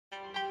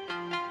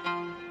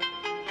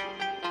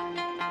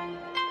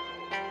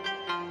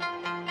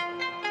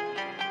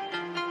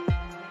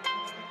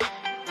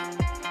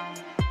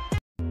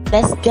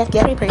Let's get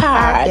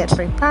prepared. Get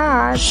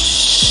prepared.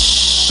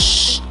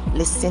 Shh.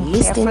 Listen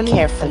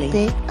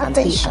carefully and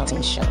pay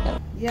attention.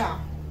 Yeah,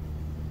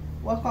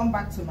 welcome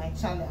back to my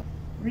channel.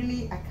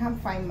 Really, I can't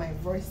find my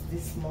voice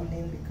this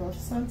morning because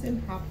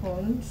something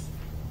happened,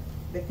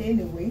 but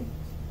anyway,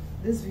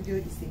 this video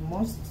is a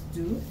must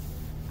do.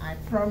 I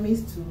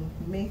promise to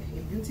make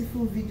a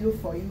beautiful video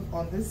for you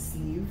on this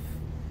sleeve.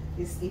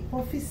 It's a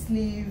puffy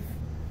sleeve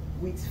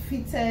with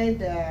fitted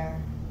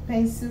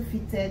pencil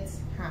fitted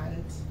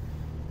hand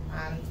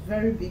and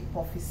very big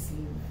puffy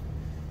sleeve.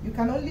 You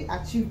can only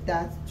achieve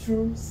that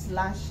through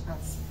slash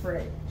and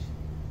spread.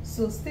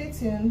 So stay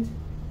tuned.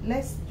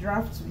 Let's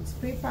draft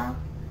with paper,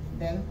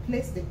 then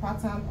place the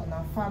pattern on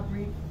our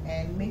fabric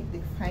and make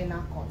the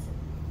final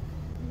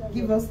cut.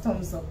 Give us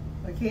thumbs up,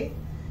 okay?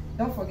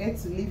 Don't forget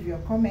to leave your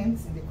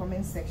comments in the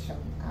comment section.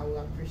 I will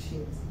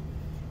appreciate.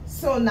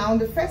 So now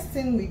the first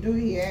thing we do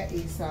here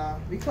is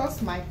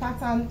because my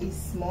pattern is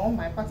small,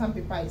 my pattern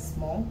paper is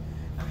small,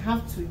 I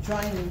have to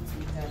join it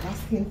with a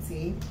masking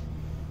tape.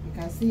 You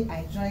can see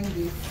I joined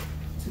it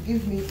to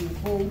give me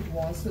a bold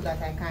one so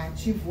that I can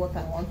achieve what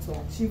I want to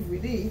achieve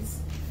with it.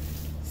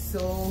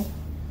 So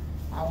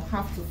I'll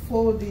have to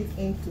fold it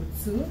into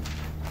two,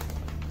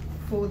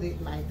 fold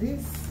it like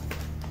this,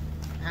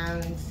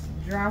 and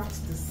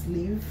draft the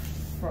sleeve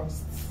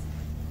first.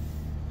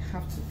 I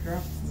have to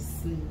draft the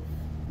sleeve.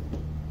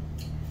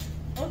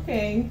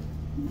 Okay,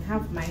 I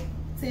have my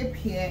tape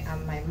here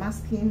and my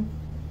masking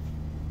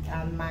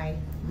and my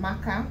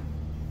marker.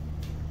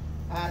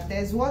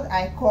 There's what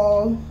I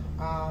call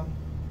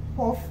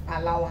puff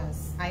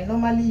allowance. I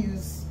normally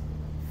use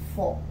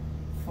 4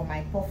 for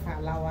my puff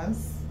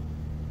allowance,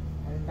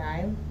 and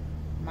I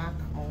mark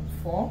on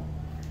 4.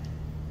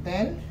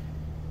 Then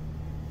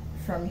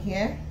from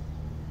here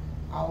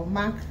I'll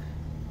mark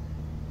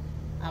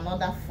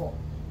another 4.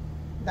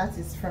 That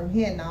is from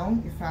here. Now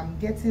if I'm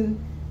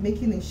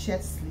making a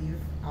shirt sleeve,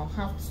 I'll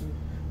have to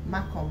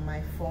mark on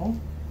my 4.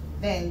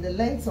 Then the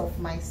length of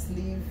my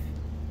sleeve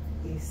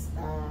is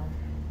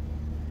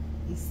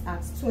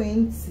at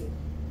 20.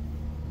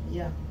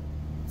 Yeah,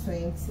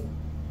 20.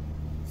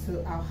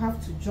 So I'll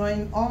have to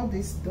join all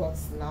these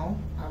dots now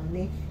and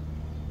make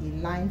a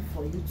line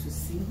for you to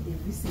see, a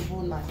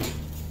visible line.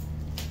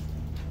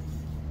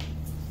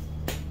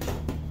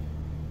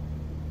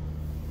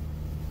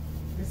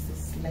 This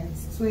is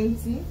length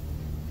 20.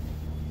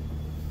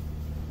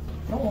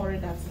 Don't worry,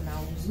 that's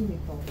now. Zoom it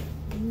up.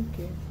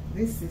 Okay.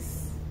 This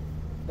is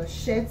the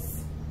shirt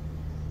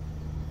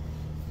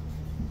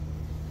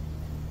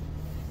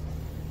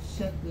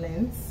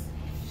length,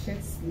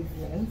 shirt sleeve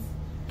length,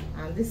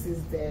 and this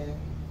is the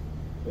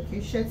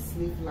shirt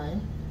sleeve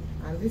line,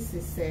 and this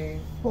is a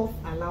puff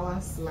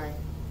allowance line.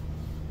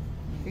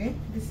 Okay,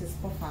 this is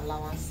puff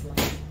allowance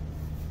line.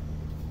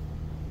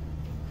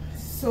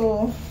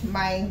 So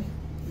my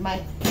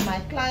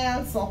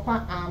client's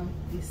upper arm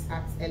is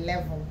at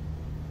 11.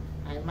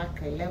 I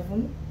mark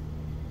 11,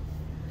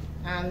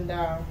 and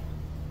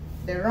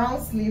the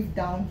round sleeve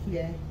down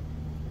here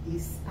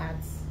is at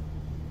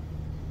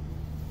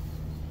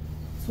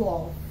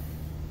 12,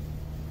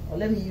 or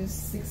let me use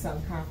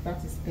 6.5,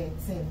 that is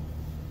 13.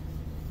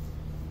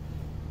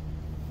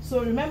 So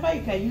remember,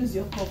 you can use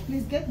your curve.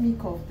 Please get me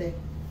curve there.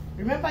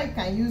 Remember, you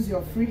can use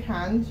your free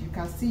hand, you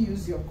can still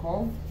use your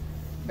curve,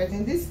 but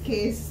in this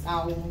case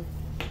I will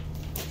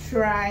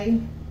try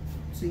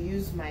to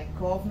use my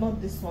curve,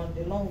 not this one,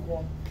 the long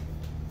one,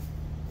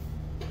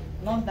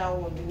 not that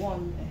one, the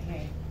one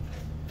ahead.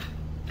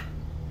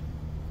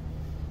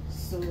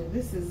 So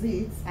this is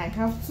it. I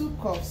have 2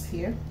 curves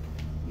here.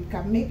 You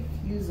can make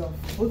use of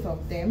both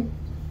of them.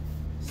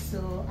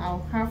 So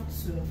I'll have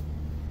to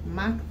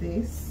mark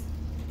this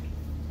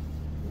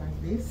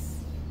like this.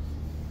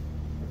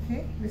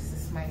 Okay, this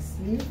is my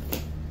sleeve.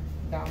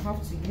 I'll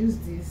have to use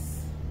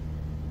this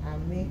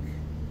and make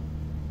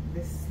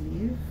this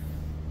sleeve.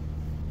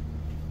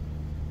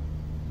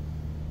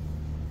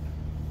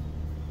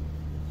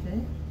 Okay.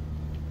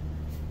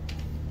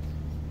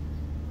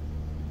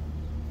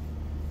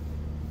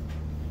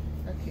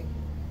 Okay.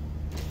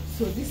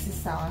 So this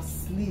is our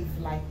sleeve,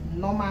 like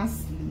normal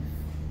sleeve.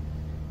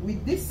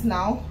 With this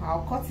now,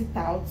 I'll cut it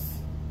out,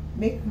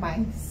 make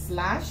my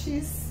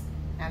slashes,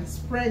 and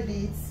spread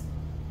it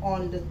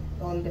on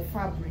the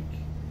fabric.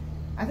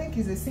 I think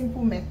it's a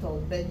simple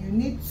method, but you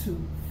need to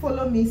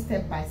follow me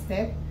step by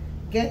step.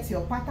 Get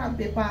your pattern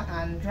paper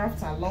and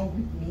draft along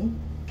with me.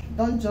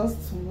 Don't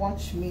just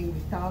watch me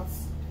without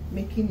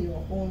making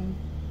your own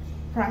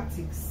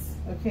practice.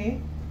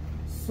 Okay,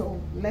 so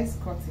let's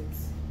cut it.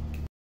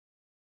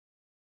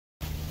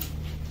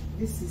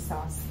 This is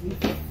our sleeve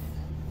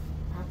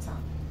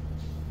pattern.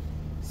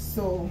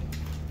 So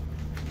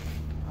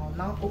I'll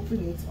now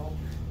open it up.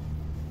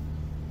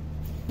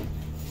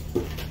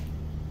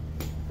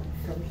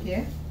 From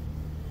here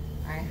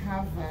I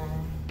have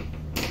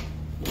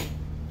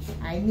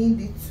I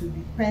need it to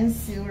be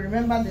pencil.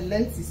 Remember, the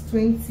length is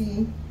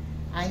 20.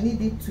 I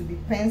need it to be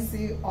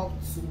pencil up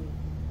to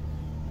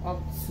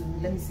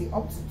let me say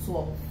up to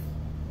 12.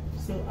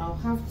 So I'll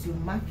have to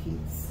mark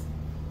it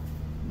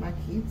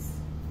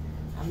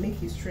and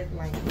make a straight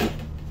line.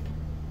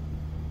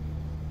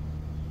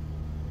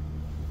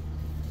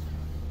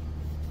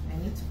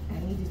 I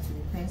need it to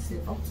be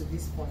penciled up to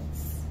this point.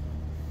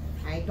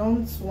 I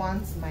don't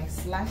want my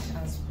slash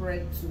and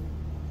spread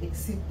to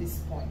exceed this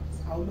point.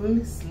 I will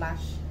only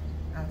slash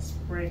and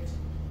spread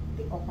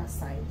the upper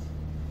side.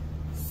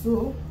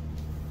 So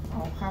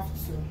I'll have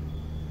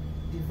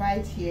to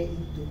divide here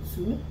into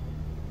two,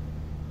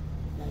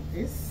 like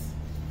this.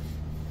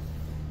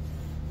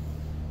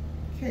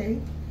 Okay,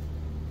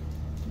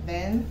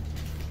 then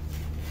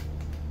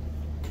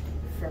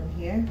from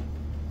here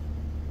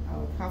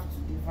I'll have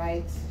to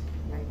divide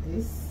like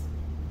this.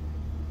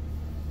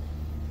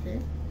 Okay,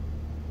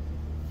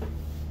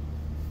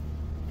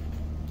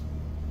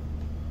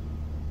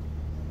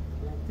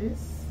 like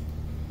this.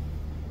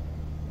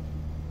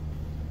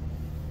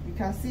 You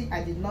can see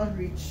I did not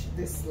reach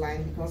this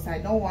line because I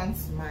don't want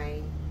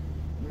my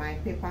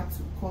paper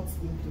to cut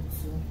into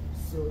two,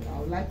 so I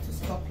would like to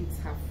stop it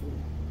halfway,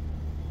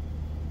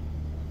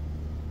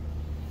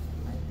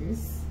 like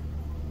this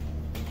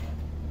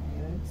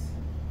and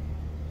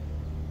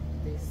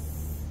this.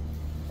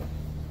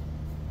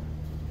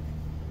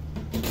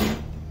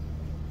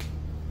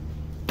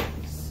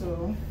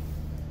 So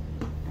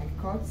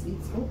I cut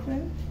it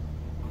open.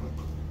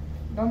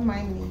 Don't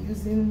mind me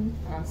using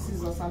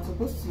scissors. I'm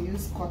supposed to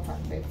use cutter,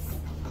 but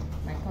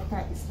my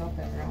cutter is not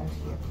around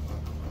here.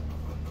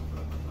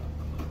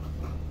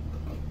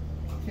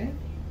 Okay,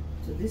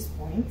 to this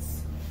point,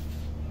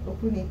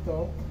 open it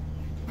up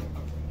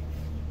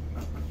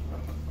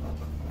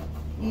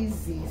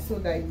easy so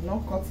that you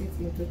not cut it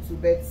into two.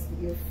 But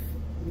if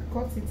you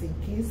cut it in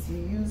case you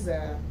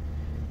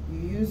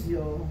use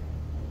your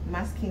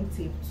masking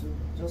tape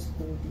to just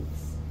hold it.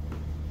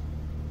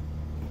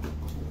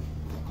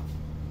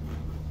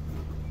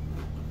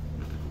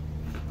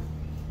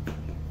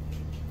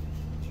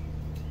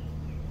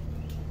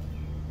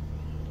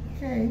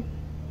 Okay,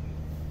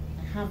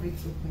 I have it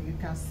open. You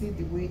can see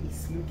the way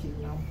it's looking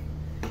now.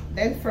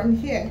 Then from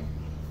here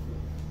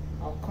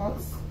I'll cut.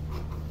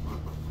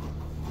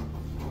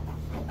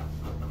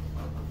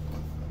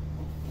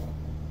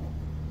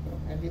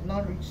 I did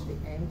not reach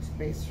the end,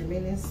 but it's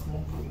remaining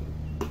small.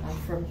 And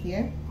from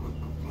here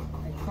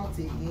I cut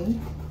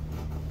again.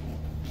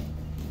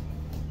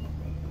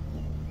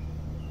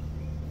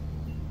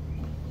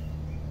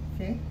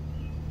 Okay,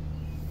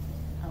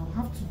 I'll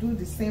have to do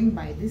the same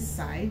by this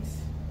side.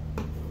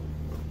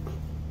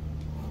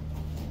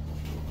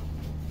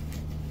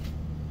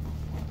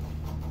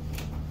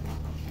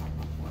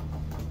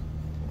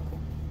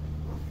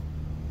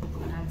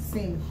 And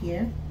same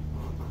here.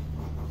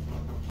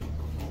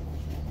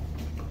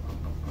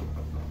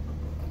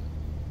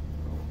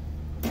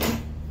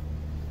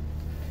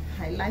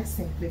 I like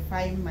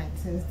simplifying my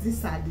things.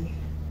 These are the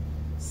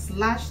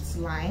slashed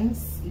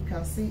lines. You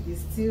can see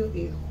it's still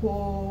a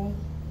whole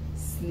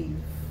sleeve.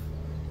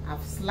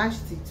 I've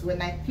slashed it.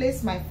 When I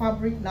place my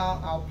fabric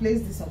now, I'll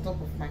place this on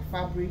top of my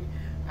fabric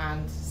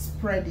and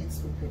spread it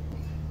open.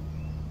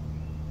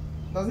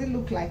 Does it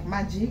look like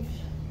magic?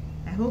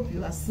 I hope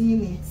you are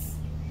seeing it.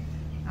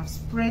 I've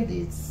spread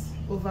it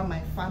over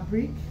my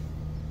fabric.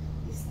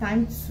 It's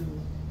time to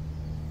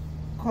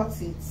cut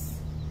it.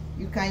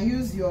 You can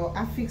use your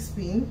affix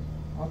pin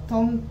or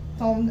thumb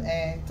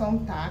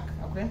tack,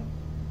 okay?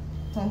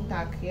 Thumb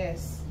tack,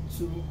 yes,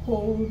 to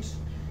hold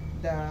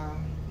the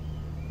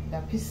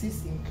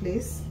pieces in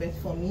place. But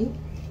for me,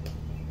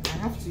 I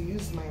have to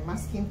use my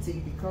masking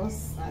tape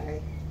because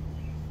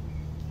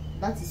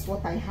that is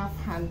what I have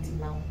handy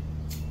now.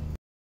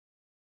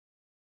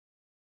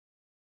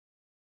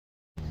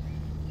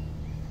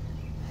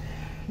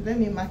 Let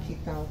me mark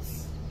it out.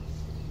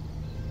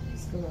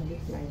 It's gonna look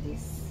like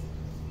this.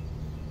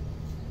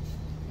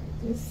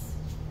 Like this.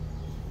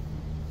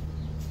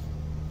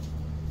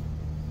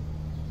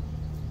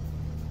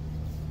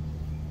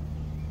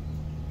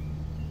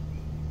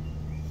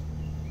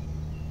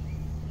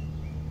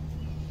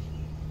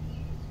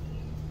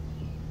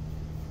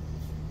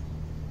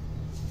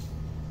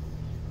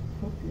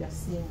 Hope you are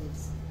seeing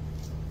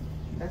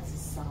it. That is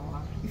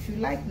sour. If you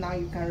like now,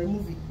 you can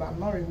remove it, but I'm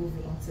not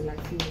removing until I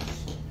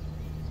finish.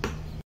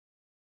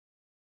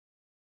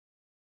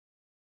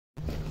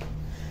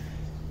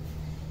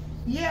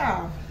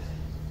 Yeah,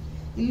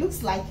 it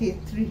looks like a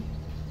tree.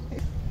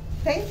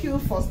 Thank you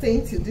for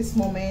staying till this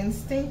moment.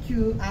 Thank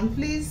you, and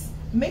please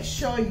make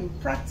sure you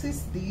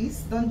practice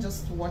this. Don't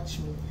just watch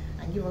me,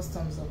 and give us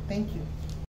thumbs up. Thank you.